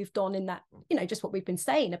have we moved on in that, you know, just what we've been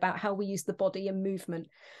saying about how we use the body and movement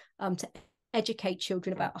to educate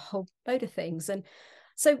children about a whole load of things. And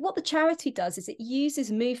so what the charity does is it uses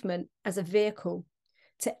movement as a vehicle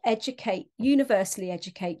to universally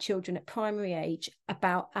educate children at primary age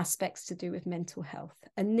about aspects to do with mental health.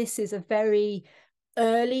 And this is a very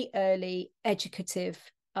early educative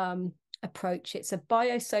approach. It's a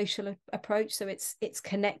biosocial approach. So it's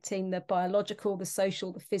connecting the biological, the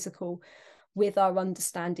social, the physical with our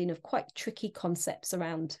understanding of quite tricky concepts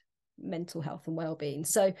around mental health and well-being.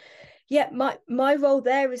 So yeah, my role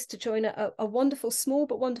there is to join a wonderful, small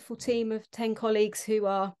but wonderful team of 10 colleagues who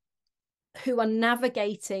are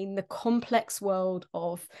navigating the complex world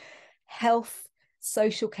of health,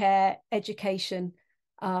 social care, education,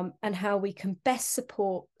 and how we can best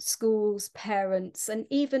support schools, parents, and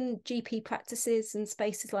even GP practices and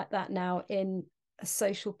spaces like that now in a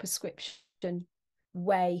social prescription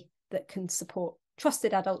way that can support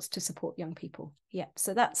trusted adults to support young people. Yeah,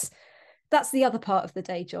 so that's the other part of the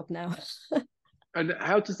day job now. And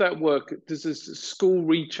how does that work? Does a school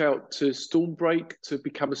reach out to Stormbreak to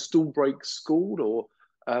become a Stormbreak school, or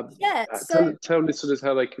yeah, so tell listeners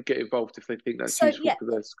how they could get involved if they think that's useful for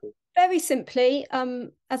their school? Very simply,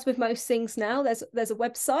 as with most things now, there's a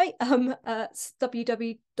website,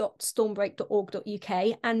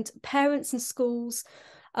 www.stormbreak.org.uk, and parents and schools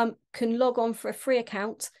can log on for a free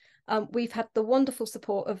account. We've had the wonderful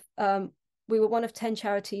support of we were one of 10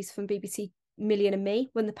 charities from BBC Million and Me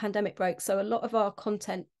when the pandemic broke. So a lot of our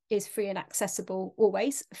content is free and accessible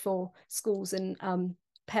always for schools and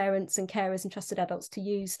parents and carers and trusted adults to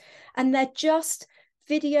use. And they're just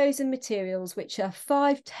videos and materials which are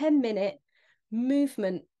 5-10 minute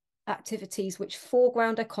movement activities which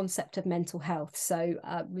foreground a concept of mental health. So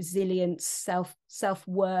resilience,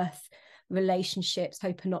 self-worth, relationships,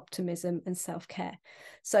 hope and optimism, and self-care.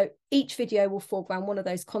 So each video will foreground one of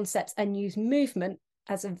those concepts and use movement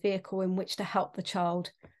as a vehicle in which to help the child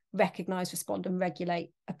recognize, respond, and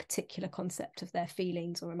regulate a particular concept of their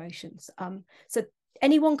feelings or emotions. So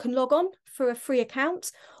anyone can log on for a free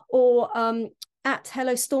account, or at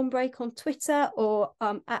Hello Stormbreak on Twitter, or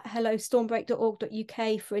at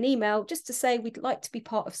hellostormbreak.org.uk for an email, just to say we'd like to be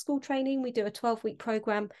part of school training. We do a 12-week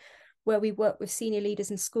program where we work with senior leaders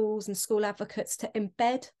in schools and school advocates to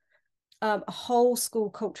embed a whole school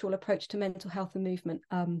cultural approach to mental health and movement.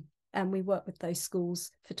 And we work with those schools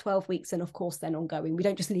for 12 weeks. And of course, then ongoing. We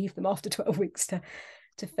don't just leave them after 12 weeks to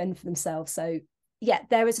fend for themselves. So yeah,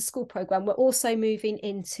 there is a school program. We're also moving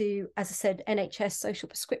into, as I said, NHS social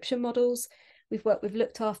prescription models. We've worked with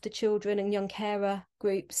looked after children and young carer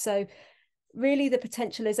groups. So really the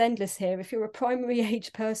potential is endless here. If you're a primary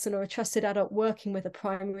age person or a trusted adult working with a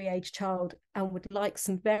primary age child and would like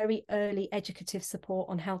some very early educative support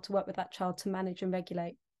on how to work with that child to manage and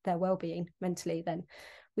regulate their well-being mentally, then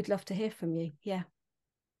we'd love to hear from you. Yeah.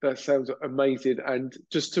 That sounds amazing. And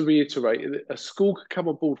just to reiterate, a school could come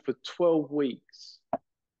on board for 12 weeks at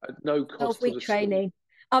no cost to the training.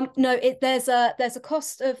 school. No, there's a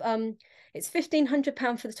cost of it's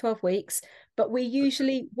 £1,500 for the 12 weeks, but we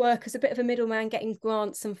usually work as a bit of a middleman getting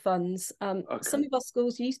grants and funds. Some of our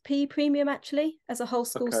schools use PE Premium actually as a whole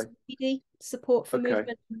school PD support for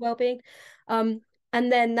movement and wellbeing. And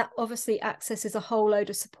then that obviously accesses a whole load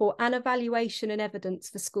of support and evaluation and evidence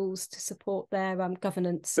for schools to support their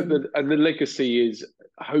governance. And the legacy is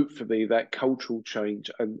hopefully that cultural change,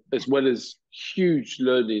 and as well as huge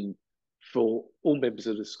learning for all members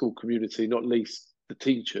of the school community, not least the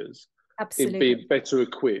teachers, in being better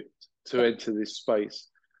equipped to enter this space.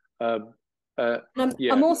 I'm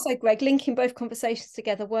also, Greg, linking both conversations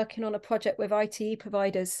together, working on a project with ITE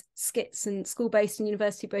providers, SCITs and school-based and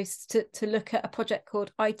university-based, to look at a project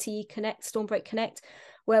called ITE Connect, Stormbreak Connect,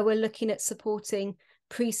 where we're looking at supporting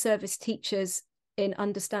pre-service teachers in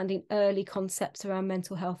understanding early concepts around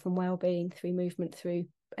mental health and well-being through movement, through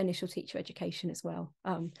initial teacher education as well.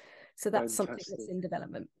 So that's something that's in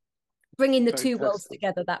development. Bringing the two worlds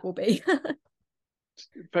together, that will be.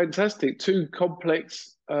 Fantastic. Two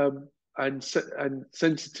complex and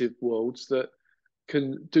sensitive worlds that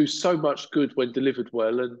can do so much good when delivered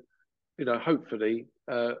well, and hopefully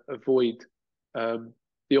avoid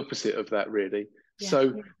the opposite of that, really.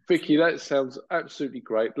 Vicky, that sounds absolutely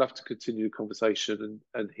great. Love to continue the conversation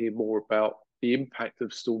and hear more about the impact of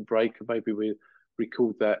Stormbreak, and maybe we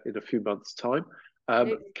record that in a few months' time.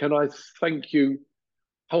 Can I thank you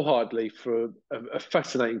wholeheartedly for a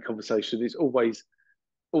fascinating conversation? It's always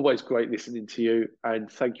great listening to you, and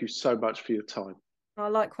thank you so much for your time. Oh,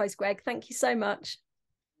 likewise, Greg. Thank you so much.